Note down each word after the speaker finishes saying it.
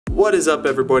What is up,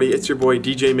 everybody? It's your boy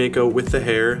DJ Mako with the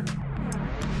hair,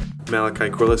 Malachi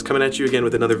Corliss, coming at you again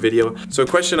with another video. So a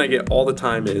question I get all the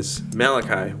time is,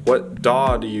 Malachi, what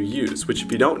DAW do you use? Which,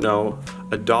 if you don't know,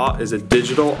 a DAW is a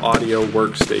digital audio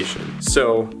workstation.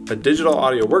 So a digital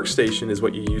audio workstation is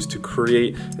what you use to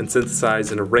create and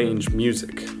synthesize and arrange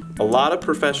music. A lot of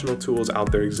professional tools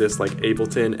out there exist, like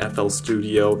Ableton, FL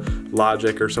Studio,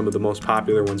 Logic are some of the most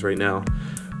popular ones right now.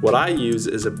 What I use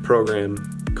is a program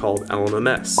called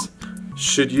Lmms.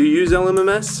 Should you use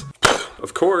Lmms?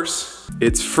 Of course,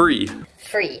 it's free.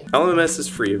 Lmms is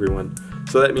free, everyone.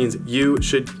 So that means you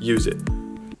should use it.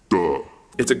 Duh.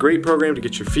 It's a great program to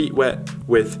get your feet wet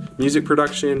with music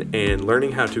production and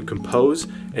learning how to compose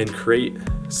and create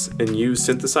and use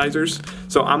synthesizers.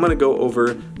 So I'm gonna go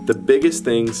over the biggest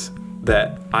things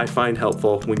that I find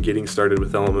helpful when getting started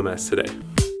with Lmms today.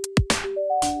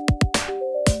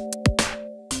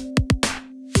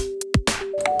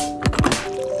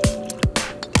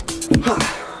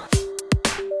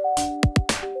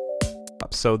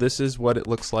 So this is what it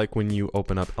looks like when you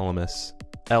open up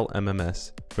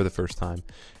Lmms for the first time.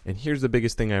 And here's the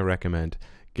biggest thing I recommend.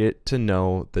 Get to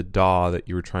know the DAW that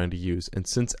you were trying to use. And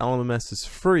since Lmms is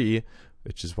free,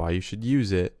 which is why you should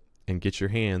use it and get your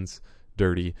hands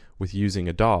dirty with using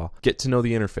a DAW, get to know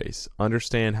the interface,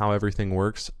 understand how everything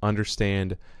works,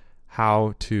 understand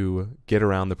how to get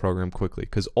around the program quickly.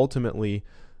 Because ultimately,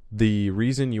 the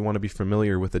reason you want to be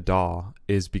familiar with a DAW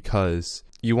is because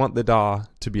you want the DAW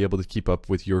to be able to keep up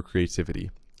with your creativity.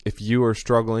 If you are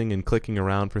struggling and clicking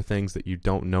around for things that you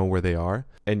don't know where they are,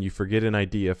 and you forget an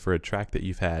idea for a track that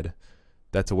you've had,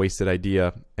 that's a wasted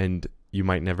idea, and you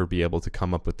might never be able to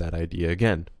come up with that idea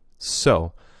again.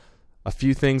 So, a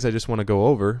few things I just want to go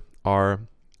over are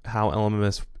how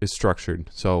Lmms is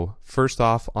structured. So, first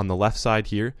off, on the left side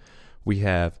here, we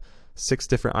have 6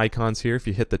 different icons here. If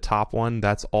you hit the top one,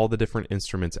 that's all the different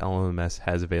instruments Lmms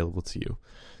has available to you.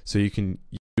 So you can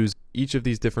use each of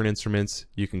these different instruments.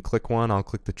 You can click one. I'll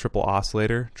click the triple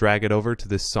oscillator, drag it over to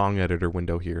this song editor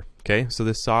window here. Okay, so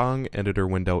this song editor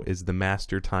window is the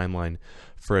master timeline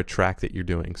for a track that you're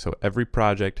doing. So every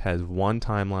project has one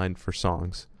timeline for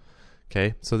songs.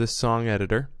 Okay, so this song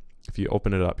editor, if you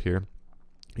open it up here,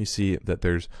 you see that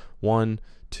there's 1,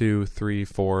 2, 3,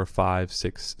 4, 5,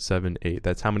 6, 7, 8.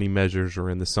 That's how many measures are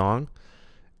in the song.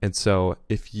 And so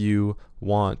if you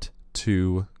want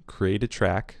to create a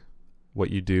track, what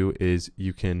you do is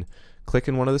you can click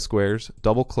in one of the squares,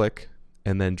 double click,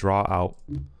 and then draw out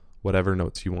whatever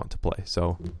notes you want to play.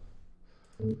 So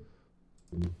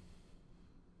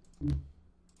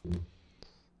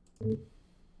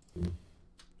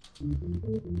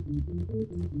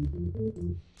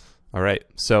all right,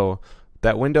 so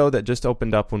that window that just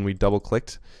opened up when we double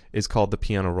clicked is called the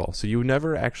piano roll. So you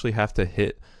never actually have to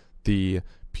hit the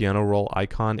piano roll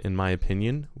icon, in my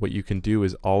opinion. What you can do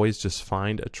is always just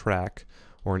find a track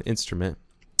or an instrument.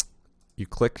 You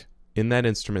click in that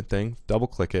instrument thing, double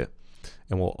click it,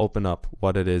 and we'll open up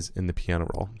what it is in the piano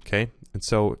roll. Okay, and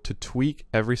so to tweak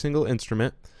every single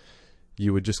instrument,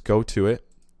 you would just go to it,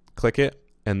 click it,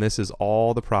 and this is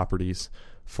all the properties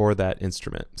for that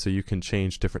instrument. So you can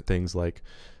change different things like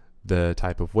the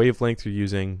type of wavelength you're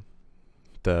using,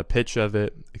 the pitch of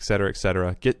it, etc.,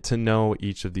 etc. Get to know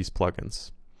each of these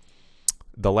plugins.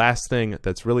 The last thing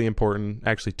that's really important,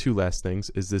 actually 2 last things,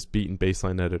 is this beat and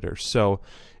bassline editor. So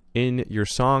in your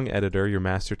song editor, your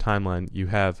master timeline, you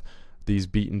have these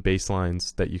beat and bass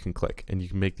lines that you can click, and you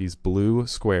can make these blue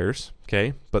squares,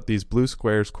 okay? But these blue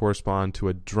squares correspond to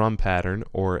a drum pattern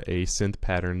or a synth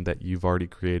pattern that you've already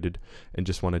created and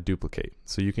just want to duplicate.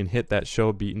 So you can hit that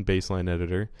show beat and bassline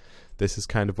editor. This is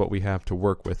kind of what we have to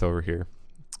work with over here.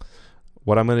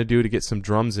 What I'm going to do to get some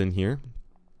drums in here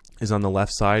is on the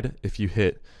left side. If you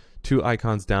hit 2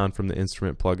 icons down from the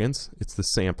instrument plugins, it's the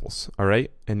samples, all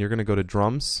right? And you're going to go to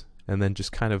drums and then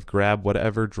just kind of grab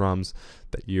whatever drums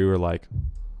that you like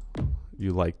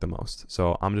the most.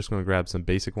 So I'm just going to grab some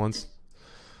basic ones.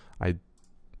 I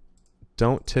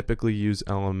don't typically use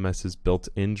Lmms'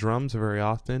 built-in drums very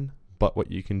often, but what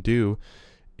you can do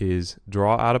is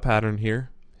draw out a pattern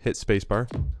here, hit spacebar.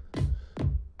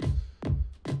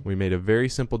 We made a very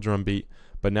simple drum beat,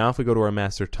 but now if we go to our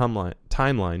master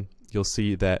timeline, you'll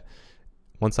see that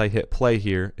once I hit play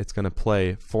here, it's going to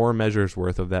play 4 measures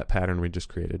worth of that pattern we just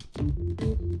created.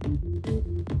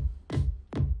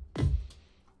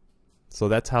 So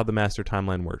that's how the master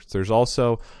timeline works. There's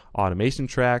also automation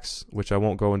tracks, which I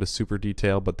won't go into super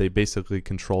detail, but they basically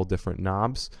control different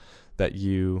knobs that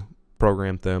you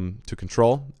program them to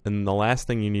control. And the last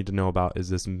thing you need to know about is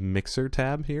this mixer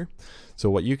tab here. So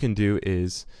what you can do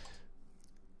is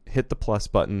hit the plus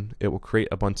button, it will create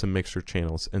a bunch of mixture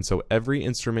channels. And so every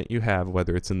instrument you have,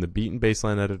 whether it's in the beat and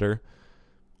bassline editor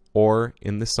or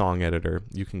in the song editor,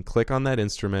 you can click on that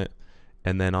instrument,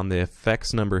 and then on the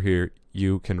effects number here,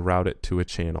 you can route it to a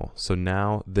channel. So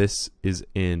now this is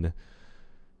in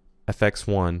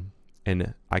FX1,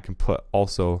 and I can put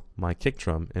also my kick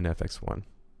drum in FX1.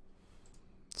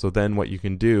 So then what you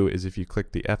can do is if you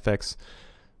click the FX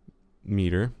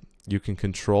meter, you can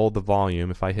control the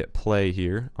volume. If I hit play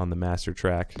here on the master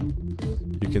track,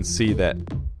 you can see that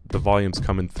the volume's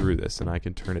coming through this, and I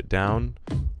can turn it down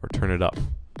or turn it up.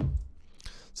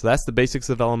 So that's the basics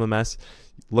of LMMS.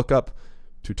 Look up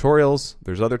tutorials.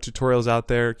 There's other tutorials out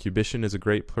there. Cubition is a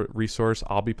great resource.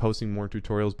 I'll be posting more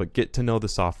tutorials, but get to know the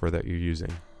software that you're using.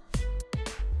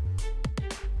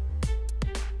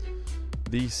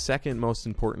 The second most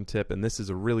important tip, and this is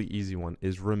a really easy one,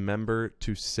 is remember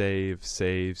to save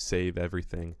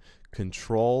everything.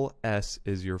 Control S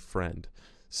is your friend.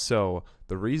 So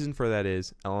the reason for that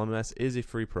is LMS is a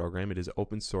free program. It is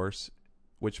open source,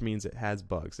 which means it has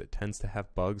bugs. It tends to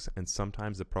have bugs, and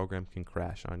sometimes the program can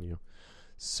crash on you.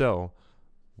 So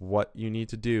what you need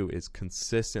to do is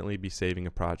consistently be saving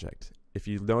a project. If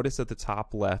you notice at the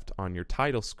top left on your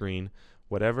title screen,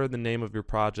 whatever the name of your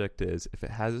project is, if it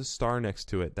has a star next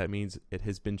to it, that means it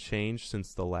has been changed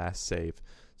since the last save.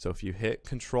 So if you hit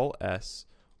Control S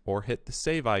or hit the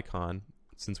save icon,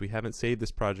 since we haven't saved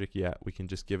this project yet, we can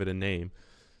just give it a name.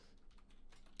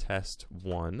 Test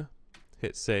 1.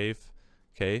 Hit save.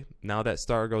 Okay, now that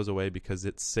star goes away because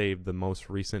it's saved the most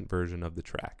recent version of the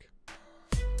track.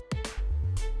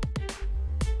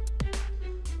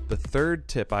 The third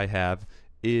tip I have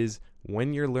is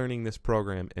when you're learning this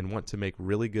program and want to make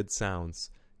really good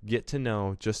sounds, get to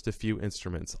know just a few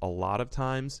instruments. A lot of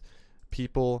times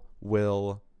people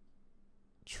will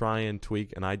try and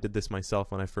tweak, and I did this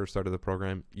myself when I first started the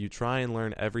program. You try and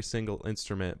learn every single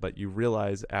instrument, but you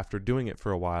realize after doing it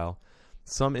for a while,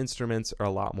 some instruments are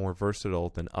a lot more versatile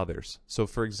than others. So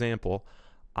for example,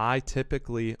 I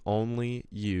typically only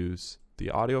use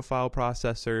the audio file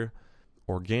processor,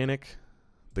 organic,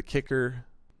 the kicker,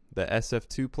 the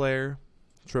SF2 player,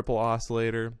 triple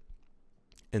oscillator,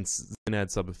 and add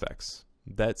sub effects.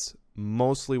 That's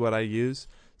mostly what I use.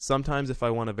 Sometimes if I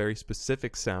want a very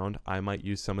specific sound, I might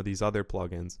use some of these other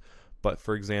plugins. But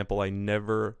for example, I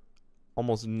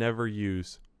almost never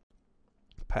use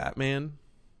Patman,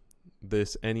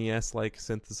 this NES-like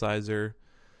synthesizer,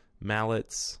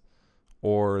 mallets,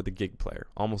 or the gig player.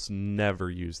 Almost never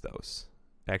use those.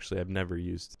 Actually, I've never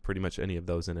used pretty much any of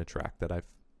those in a track that I've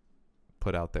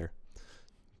put out there.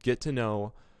 Get to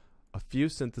know a few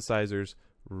synthesizers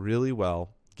really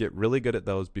well. Get really good at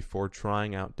those before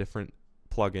trying out different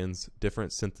plugins,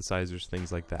 different synthesizers,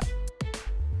 things like that.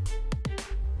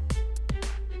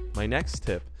 My next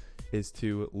tip is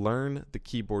to learn the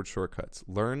keyboard shortcuts.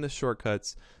 Learn the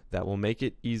shortcuts that will make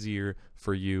it easier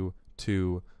for you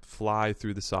to fly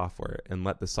through the software and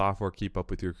let the software keep up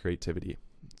with your creativity.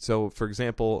 So for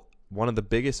example, one of the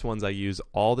biggest ones I use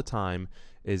all the time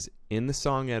is in the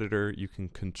song editor. You can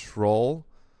control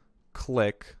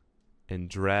click and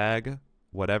drag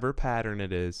whatever pattern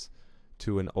it is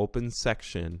to an open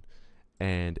section,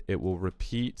 and it will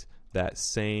repeat that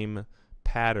same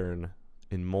pattern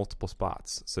in multiple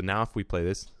spots. So now if we play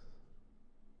this,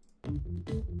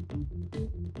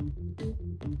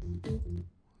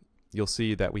 you'll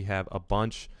see that we have a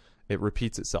bunch. It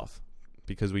repeats itself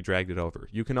because we dragged it over.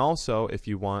 You can also, if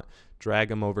you want, drag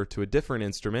them over to a different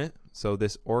instrument. So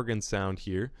this organ sound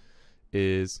here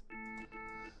is,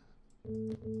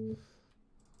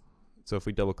 so if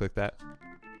we double click that,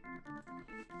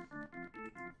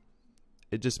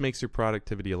 it just makes your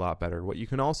productivity a lot better. What you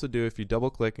can also do, if you double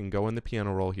click and go in the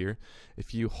piano roll here,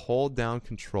 if you hold down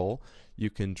Control, you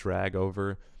can drag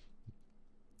over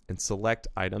and select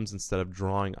items instead of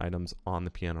drawing items on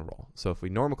the piano roll. So if we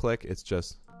normal click, it's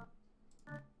just,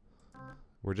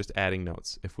 we're just adding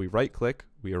notes. If we right click,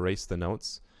 we erase the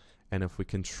notes. And if we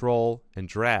control and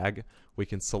drag, we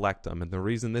can select them. And the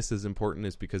reason this is important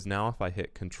is because now if I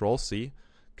hit Control C,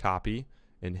 copy,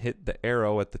 and hit the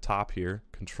arrow at the top here,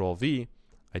 Control V,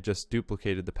 I just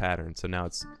duplicated the pattern. So now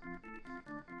it's,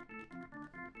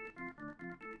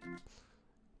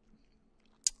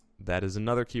 that is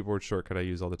another keyboard shortcut I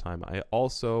use all the time. I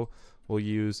also will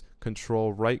use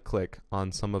Control right click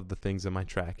on some of the things in my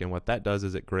track, and what that does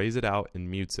is it grays it out and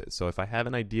mutes it. So if I have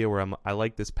an idea where I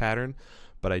like this pattern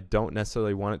but I don't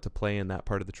necessarily want it to play in that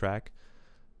part of the track,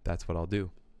 that's what I'll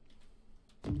do.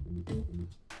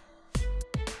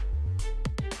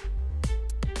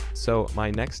 So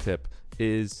my next tip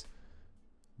is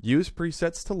use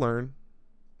presets to learn,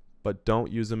 but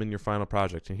don't use them in your final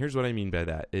project. And here's what I mean by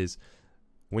that is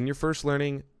when you're first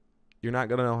learning, you're not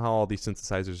going to know how all these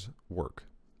synthesizers work.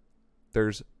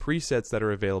 There's presets that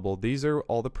are available. These are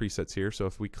all the presets here. So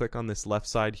if we click on this left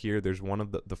side here, there's one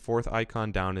of the fourth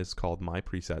icon down is called My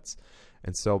Presets.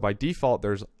 And so by default,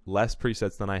 there's less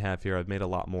presets than I have here. I've made a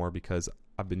lot more because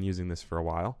I've been using this for a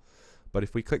while. But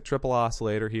if we click triple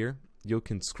oscillator here, you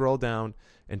can scroll down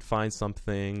and find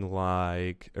something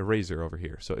like eraser over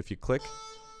here. So if you click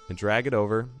and drag it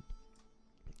over,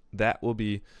 that will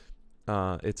be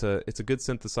it's a good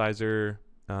synthesizer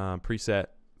preset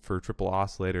for triple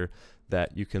oscillator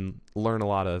that you can learn a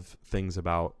lot of things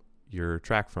about your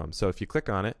track from. So if you click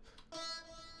on it,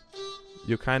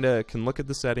 you kind of can look at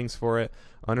the settings for it,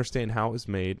 understand how it was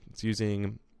made. It's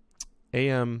using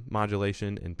AM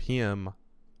modulation and PM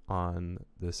on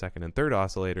the second and third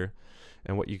oscillator.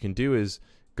 And what you can do is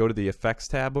go to the effects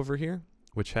tab over here,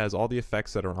 which has all the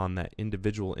effects that are on that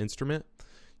individual instrument.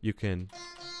 You can,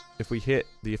 if we hit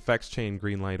the effects chain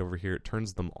green light over here, it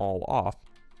turns them all off.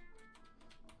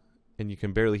 And you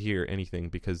can barely hear anything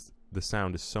because the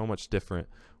sound is so much different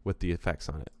with the effects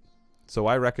on it. So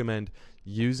I recommend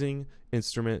using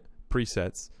instrument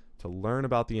presets to learn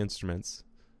about the instruments,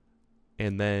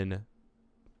 and then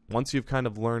once you've kind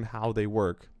of learned how they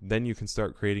work, then you can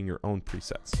start creating your own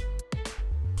presets.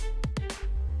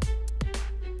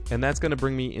 And that's going to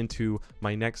bring me into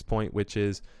my next point, which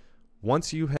is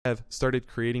once you have started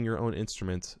creating your own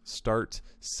instruments, start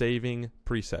saving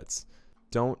presets.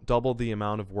 Don't double the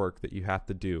amount of work that you have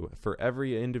to do. For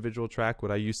every individual track,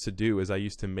 what I used to do is I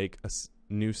used to make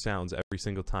new sounds every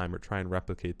single time or try and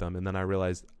replicate them. And then I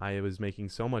realized I was making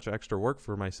so much extra work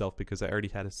for myself because I already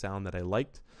had a sound that I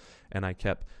liked, and I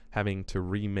kept having to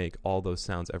remake all those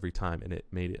sounds every time, and it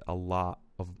made it a lot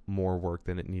of more work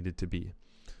than it needed to be.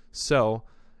 So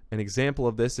an example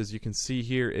of this, as you can see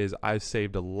here, is I've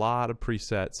saved a lot of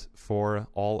presets for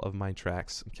all of my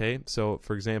tracks. Okay, so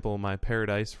for example, my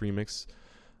Paradise remix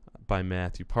by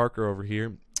Matthew Parker over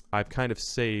here, I've kind of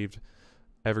saved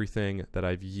everything that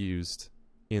I've used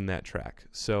in that track.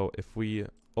 So if we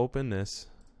open this,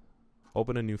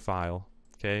 open a new file,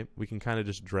 okay, we can kind of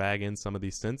just drag in some of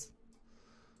these synths.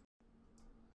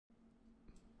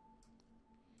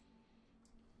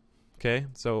 Okay,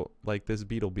 so like this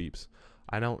Beetle Beeps.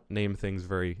 I don't name things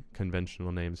very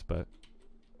conventional names, but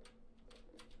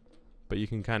you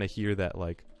can kind of hear that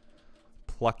like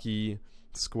plucky,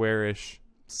 squarish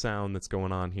sound that's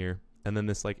going on here, and then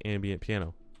this like ambient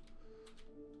piano.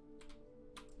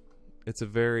 It's a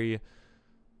very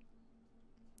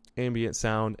ambient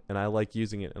sound, and I like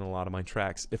using it in a lot of my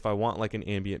tracks. If I want like an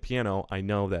ambient piano, I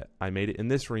know that I made it in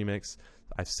this remix,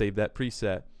 I've saved that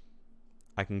preset,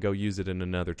 I can go use it in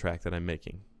another track that I'm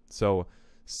making. So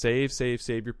save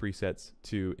your presets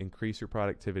to increase your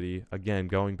productivity. Again,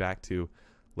 going back to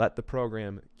let the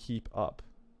program keep up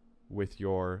with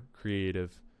your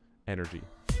creative energy.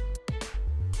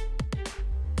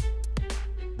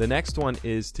 The next one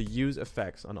is to use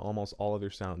effects on almost all of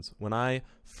your sounds. When I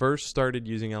first started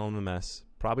using Lmms,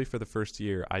 probably for the first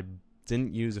year, I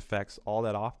didn't use effects all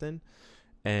that often,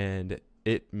 and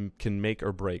it can make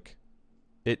or break.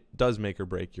 It does make or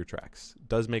break your tracks,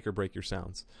 does make or break your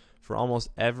sounds. For almost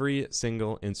every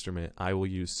single instrument, I will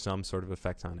use some sort of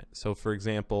effect on it. So for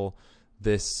example,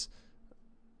 this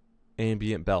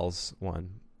ambient bells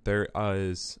one, there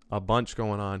is a bunch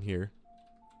going on here.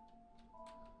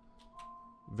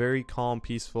 Very calm,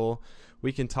 peaceful.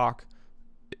 We can talk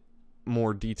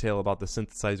more detail about the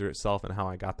synthesizer itself and how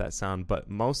I got that sound, but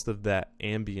most of that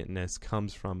ambientness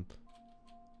comes from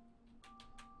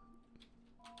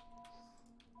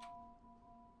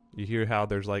you hear how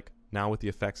there's like, now with the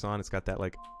effects on, it's got that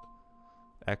like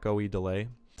echoey delay.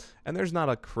 And there's not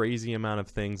a crazy amount of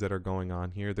things that are going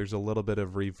on here. There's a little bit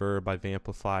of reverb. I've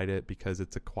amplified it because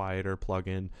it's a quieter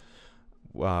plugin,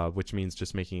 which means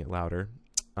just making it louder.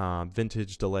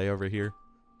 Vintage delay over here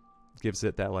gives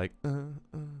it that like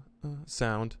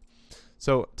sound.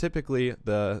 So typically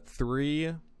the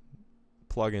three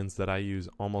plugins that I use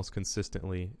almost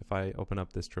consistently, if I open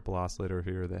up this triple oscillator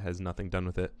here that has nothing done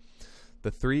with it,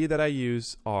 the three that I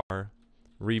use are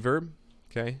reverb,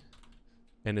 okay,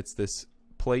 and it's this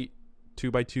plate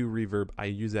 2x2 reverb. I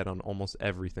use that on almost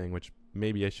everything, which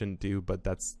maybe I shouldn't do, but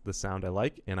that's the sound I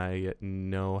like, and I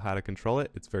know how to control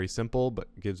it. It's very simple, but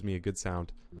it gives me a good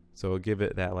sound. So I'll give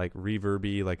it that like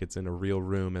reverby, like it's in a real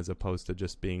room as opposed to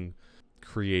just being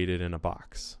created in a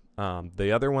box.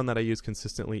 The other one that I use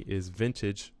consistently is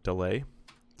vintage delay.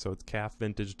 So it's calf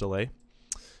vintage delay.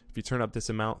 If you turn up this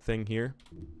amount thing here,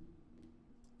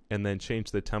 and then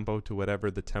change the tempo to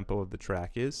whatever the tempo of the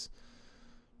track is.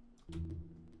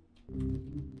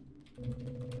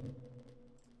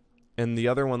 And the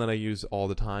other one that I use all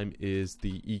the time is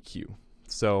the EQ.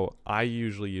 So I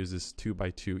usually use this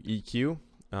 2x2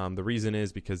 EQ. The reason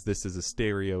is because this is a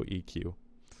stereo EQ.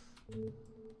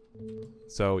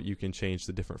 So you can change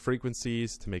the different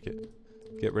frequencies to make it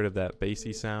get rid of that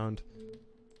bassy sound,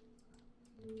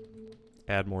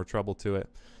 add more treble to it.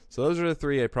 So those are the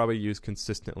three I probably use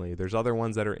consistently. There's other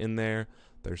ones that are in there.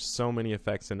 There's so many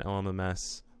effects in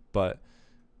Lmms, but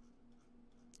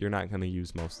you're not going to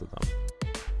use most of them.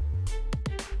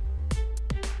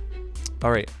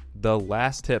 All right, the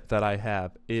last tip that I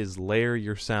have is layer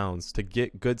your sounds. To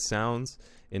get good sounds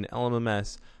in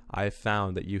Lmms, I've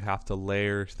found that you have to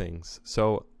layer things.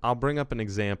 So I'll bring up an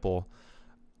example.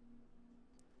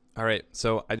 All right,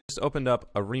 so I just opened up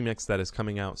a remix that is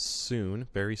coming out soon,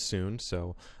 very soon.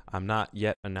 So I'm not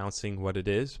yet announcing what it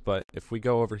is, but if we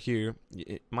go over here,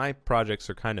 my projects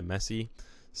are kind of messy.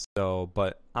 So,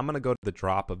 but I'm gonna go to the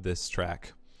drop of this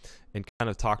track and kind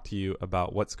of talk to you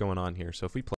about what's going on here. So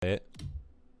if we play it.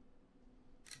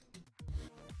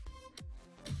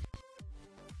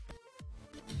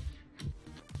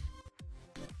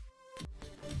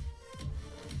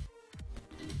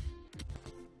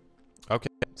 Okay,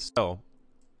 so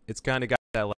it's kind of got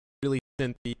that like really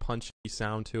synthy, punchy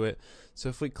sound to it. So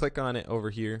if we click on it over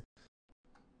here,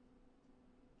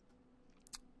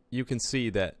 you can see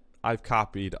that I've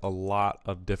copied a lot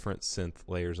of different synth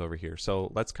layers over here. So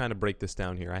let's kind of break this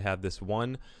down here. I have this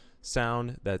one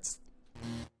sound that's,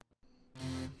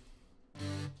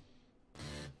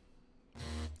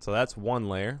 so that's one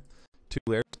layer. Two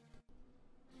layers,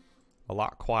 a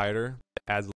lot quieter,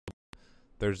 adds a little,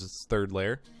 there's this third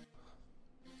layer.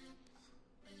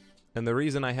 And the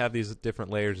reason I have these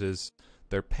different layers is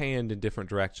they're panned in different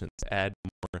directions to add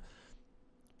more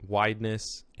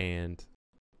wideness and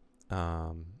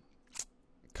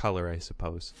color, I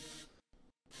suppose.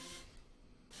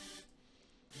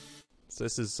 So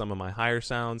this is some of my higher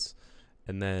sounds,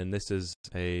 and then this is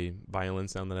a violin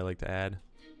sound that I like to add.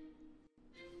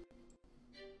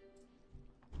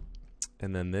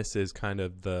 And then this is kind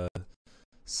of the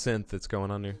synth that's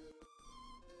going on here.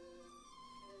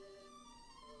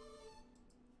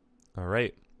 All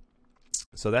right,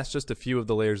 so that's just a few of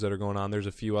the layers that are going on. There's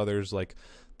a few others like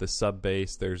the sub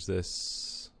bass. There's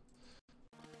this.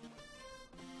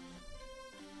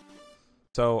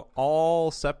 So all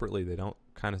separately, they don't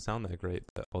kind of sound that great.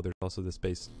 But, oh, there's also this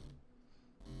bass.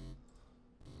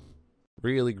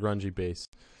 Really grungy bass.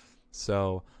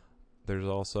 So there's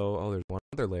also, oh, there's one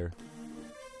other layer.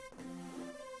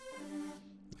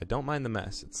 I don't mind the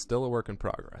mess. It's still a work in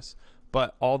progress.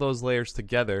 But all those layers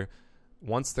together,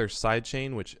 once they're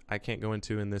sidechain, which I can't go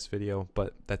into in this video,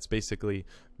 but that's basically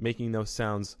making those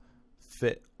sounds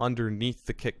fit underneath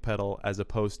the kick pedal as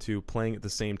opposed to playing at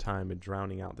the same time and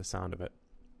drowning out the sound of it.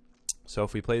 So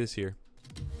if we play this here,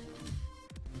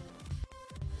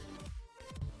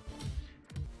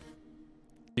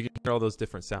 you can hear all those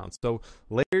different sounds. So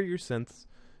layer your synths,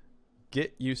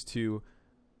 get used to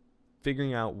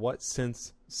figuring out what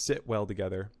synths sit well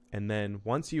together, and then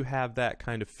once you have that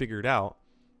kind of figured out,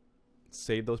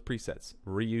 save those presets,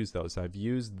 reuse those. I've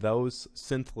used those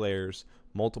synth layers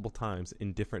multiple times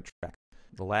in different tracks.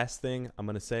 The last thing I'm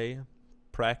going to say,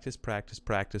 practice, practice,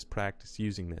 practice, practice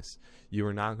using this. You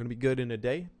are not going to be good in a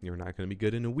day. You're not going to be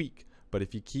good in a week. But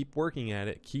if you keep working at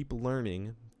it, keep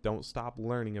learning, don't stop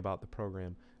learning about the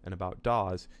program and about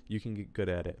DAWs, you can get good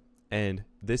at it. And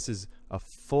this is a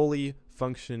fully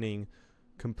functioning,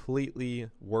 completely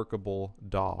workable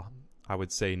DAW. I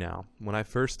would say now. When I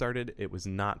first started, it was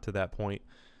not to that point,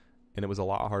 and it was a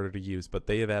lot harder to use, but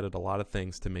they have added a lot of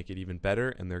things to make it even better,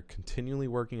 and they're continually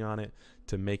working on it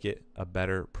to make it a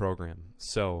better program.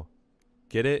 So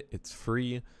get it, it's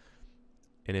free,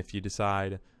 and if you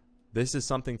decide this is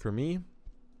something for me,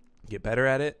 get better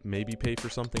at it, maybe pay for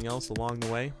something else along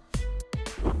the way.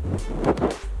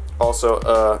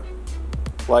 Also,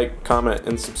 like, comment,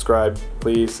 and subscribe,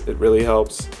 please. It really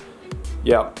helps.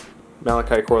 Yeah.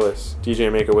 Malachi Corliss,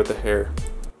 DJ Maker with the hair.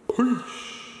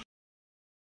 Peace.